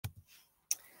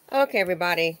Okay,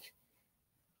 everybody.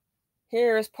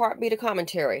 Here is part B, the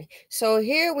commentary. So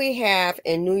here we have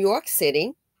in New York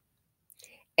City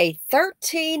a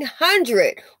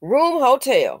 1,300 room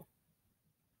hotel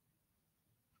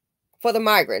for the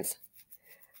migrants.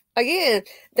 Again,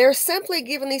 they're simply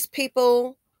giving these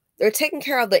people, they're taking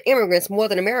care of the immigrants more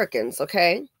than Americans,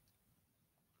 okay?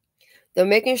 They're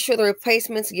making sure the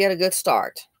replacements get a good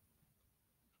start.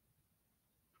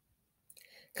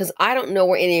 Because I don't know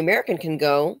where any American can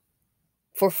go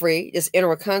for free, just enter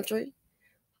a country,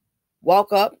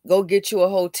 walk up, go get you a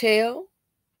hotel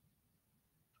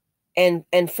and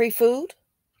free food.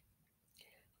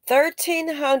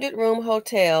 1,300 room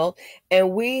hotel,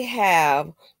 and we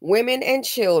have women and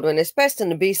children, especially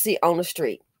in the BC, on the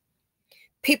street.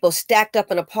 People stacked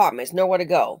up in apartments, nowhere to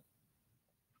go.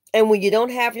 And when you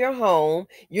don't have your home,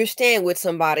 you're staying with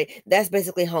somebody that's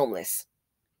basically homeless.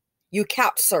 You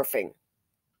couch surfing.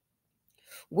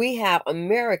 We have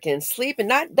Americans sleeping,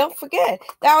 don't forget,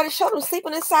 they already showed them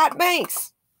sleeping inside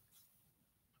banks.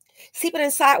 Sleeping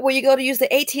inside where you go to use the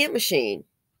ATM machine.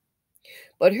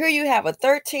 But here you have a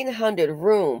 1,300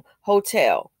 room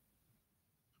hotel.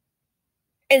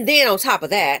 And then on top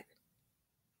of that,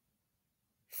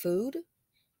 food.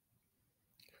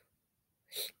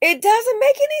 It doesn't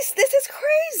make any, this is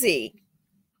crazy.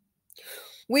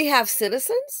 We have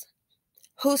citizens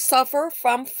who suffer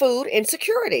from food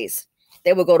insecurities.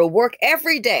 They will go to work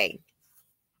every day,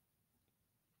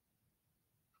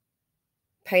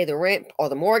 pay the rent or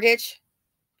the mortgage,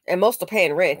 and most are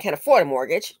paying rent, can't afford a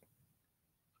mortgage.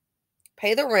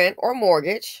 Pay the rent or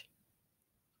mortgage,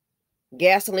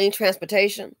 gasoline,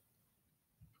 transportation,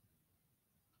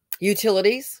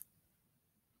 utilities.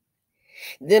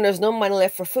 Then there's no money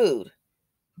left for food.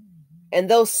 And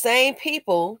those same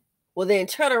people will then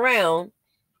turn around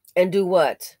and do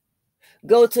what?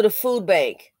 Go to the food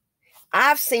bank.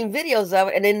 I've seen videos of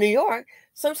it, and in New York,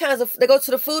 sometimes if they go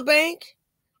to the food bank,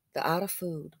 they're out of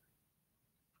food.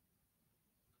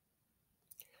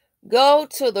 Go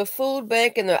to the food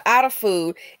bank and they're out of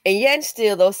food, and yet and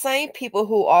still those same people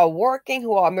who are working,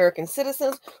 who are American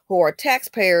citizens, who are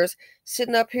taxpayers,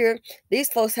 sitting up here, these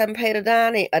folks haven't paid a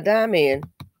dime in.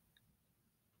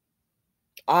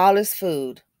 All this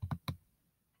food.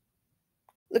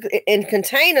 Look, in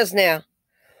containers now.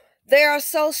 They are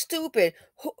so stupid.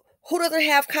 Who doesn't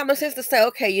have common sense to say,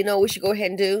 okay, you know what we should go ahead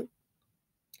and do?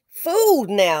 Food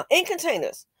now in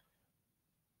containers.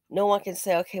 No one can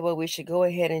say, okay, what we should go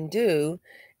ahead and do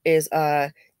is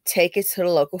take it to the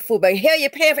local food bank. Hell, you're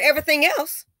paying for everything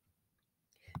else.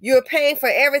 You're paying for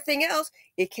everything else.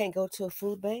 It can't go to a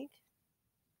food bank.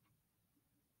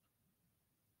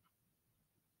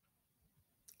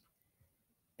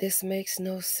 This makes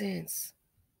no sense.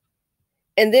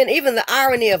 And then even the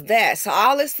irony of that. So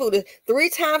all this food is 3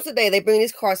 times a day they bring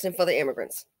these carts in for the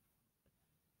immigrants.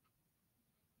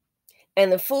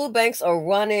 And the food banks are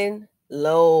running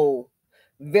low.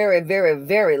 Very, very,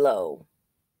 very low.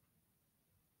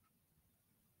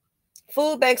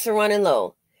 Food banks are running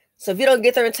low. So if you don't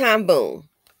get there in time, boom.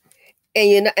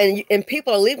 And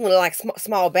people are leaving with like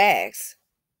small bags.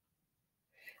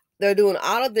 They're doing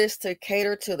all of this to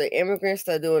cater to the immigrants.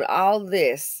 They're doing all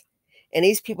this. And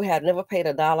these people have never paid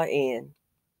a dollar in.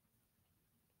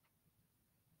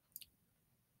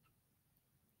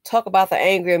 Talk about the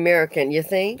angry American, you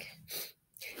think?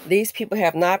 These people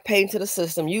have not paid into the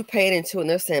system. You paid into it, and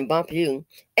they're saying bump you.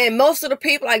 And most of the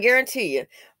people, I guarantee you,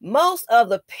 most of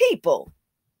the people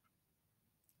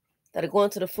that are going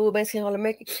to the food banks can't hardly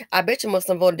make it. I bet you most of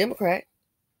them voted Democrat.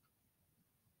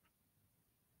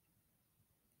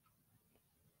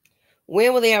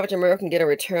 When will the average American get a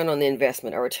return on the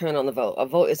investment, a return on the vote? A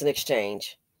vote is an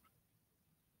exchange.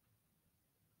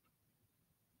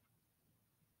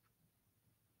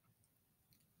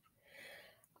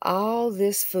 All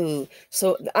this food.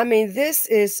 So I mean, this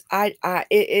is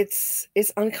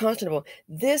it's unconscionable.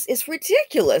 This is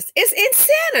ridiculous. It's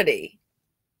insanity.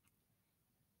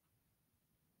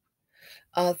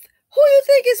 Who do you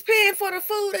think is paying for the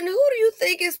food, and who do you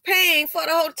think is paying for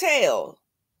the hotel?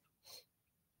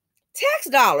 Tax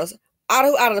dollars out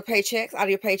of the paychecks, out of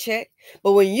your paycheck.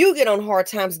 But when you get on hard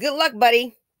times, good luck,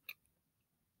 buddy.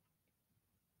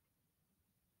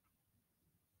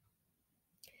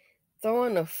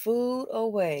 Throwing the food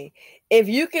away. If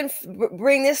you can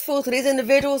bring this food to these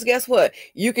individuals, guess what?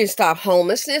 You can stop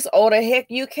homelessness. Oh, the heck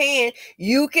you can.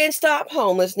 You can stop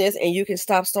homelessness and you can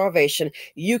stop starvation.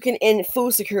 You can end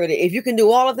food security. If you can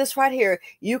do all of this right here,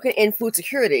 you can end food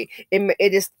security.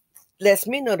 It just lets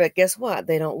me know that, guess what?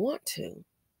 They don't want to.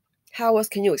 How else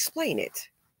can you explain it?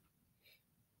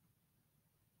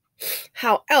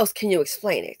 How else can you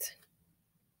explain it?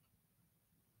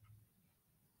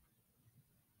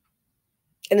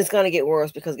 And it's going to get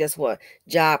worse because guess what?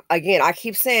 Job, again, I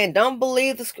keep saying, don't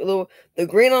believe the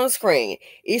green on the screen.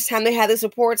 Each time they have this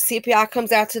report, CPI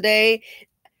comes out today,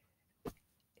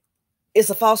 it's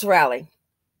a false rally.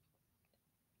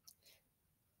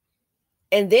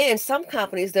 And then some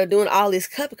companies, they're doing all these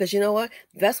cuts because you know what?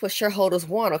 That's what shareholders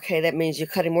want. Okay, that means you're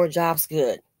cutting more jobs.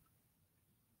 Good.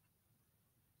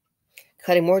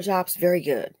 Cutting more jobs, very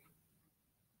good.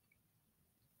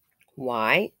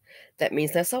 Why? That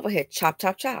means less overhead. Chop,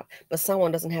 chop, chop. But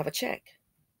someone doesn't have a check.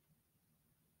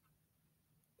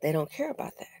 They don't care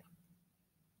about that.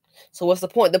 So what's the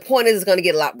point? The point is it's going to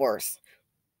get a lot worse.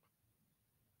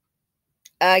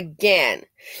 Again,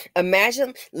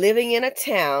 imagine living in a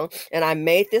town, and I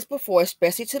made this before,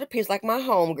 especially to the piece like my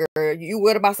home girl. You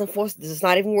worried about some force that's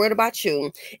not even worried about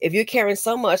you. If you're carrying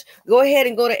so much, go ahead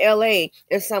and go to LA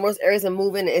and some of those areas and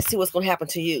move in and see what's going to happen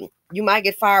to you. You might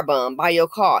get firebombed by your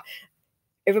car.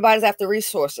 Everybody's after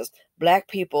resources. Black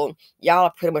people, y'all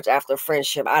are pretty much after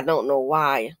friendship. I don't know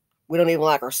why. We don't even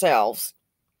like ourselves.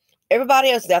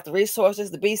 Everybody else is after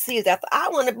resources. The BC is after, I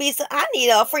want to be, I need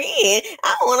a friend.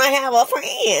 I want to have a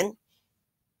friend.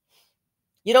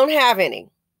 You don't have any.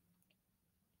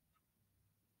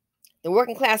 The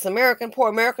working class American, poor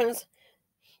Americans,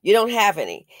 you don't have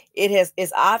any.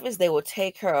 It's obvious they will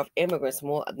take care of immigrants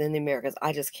more than the Americans.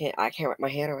 I can't wrap my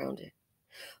head around it.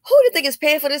 Who do you think is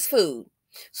paying for this food?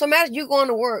 So imagine you going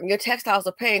to work and your textiles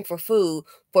are paying for food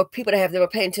for people that have never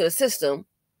paid into the system.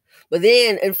 But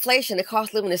then inflation, the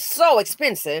cost of living is so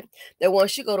expensive that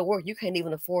once you go to work, you can't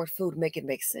even afford food to make it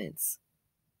make sense.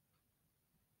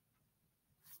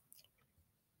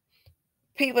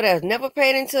 People that have never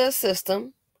paid into the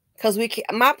system, because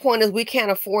my point is we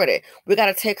can't afford it. We got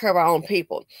to take care of our own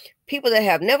people. People that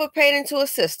have never paid into a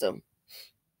system,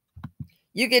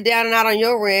 you get down and out on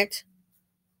your rent,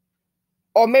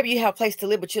 or maybe you have a place to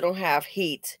live, but you don't have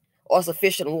heat or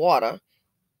sufficient water.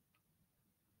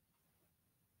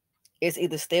 It's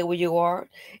either stay where you are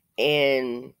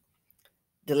in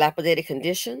dilapidated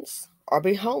conditions or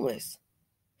be homeless.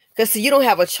 Because you don't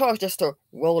have a choice just to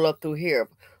roll up through here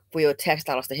for your tax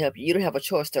dollars to help you. You don't have a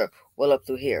choice to roll up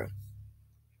through here.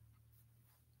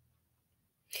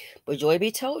 But Joy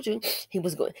B told you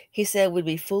he said it would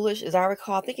be foolish, as I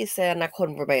recall, I think he said, and I quote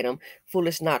him verbatim,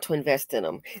 foolish not to invest in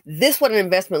them. This is what an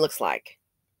investment looks like.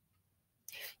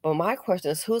 But my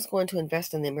question is, who's going to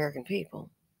invest in the American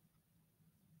people?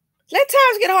 Let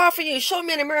times get hard for you. Show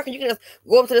me an American you can just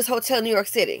go up to this hotel in New York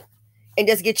City and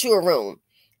just get you a room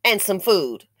and some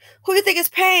food. Who do you think is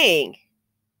paying?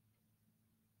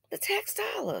 The tax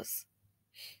dollars.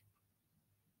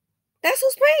 That's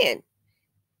who's paying.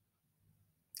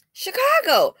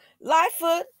 Chicago,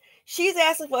 Lightfoot, she's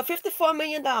asking for $54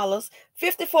 million,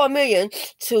 $54 million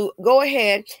to go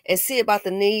ahead and see about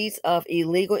the needs of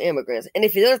illegal immigrants. And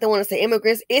if you don't want to say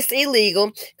immigrants, it's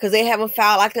illegal because they haven't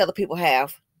filed like the other people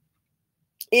have.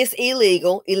 It's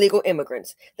illegal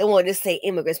immigrants. They want to just say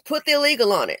immigrants. Put the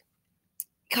illegal on it.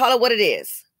 Call it what it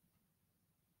is.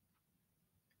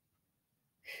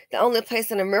 The only place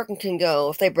an American can go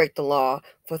if they break the law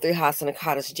for 3 hours in a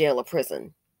cottage, jail or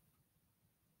prison.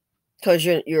 Because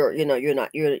you're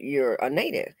a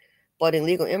native. But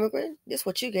illegal immigrant, this is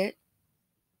what you get.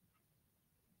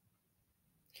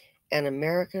 And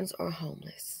Americans are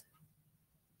homeless.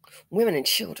 Women and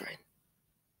children.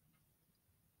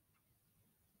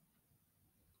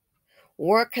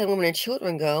 Where can women and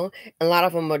children go? And a lot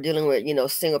of them are dealing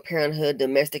with, single parenthood,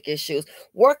 domestic issues.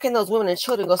 Where can those women and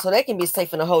children go so they can be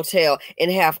safe in a hotel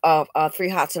and have 3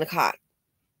 hots in a cot?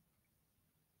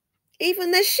 Even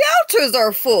the shelters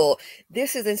are full.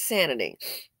 This is insanity.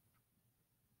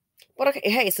 But okay,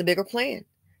 hey, it's a bigger plan.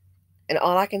 And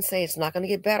all I can say is it's not going to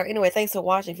get better. Anyway, thanks for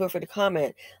watching. Feel free to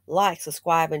comment, like,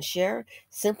 subscribe, and share.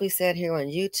 Simply Said here on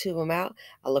YouTube. I'm out.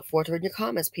 I look forward to reading your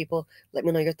comments, people. Let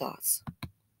me know your thoughts.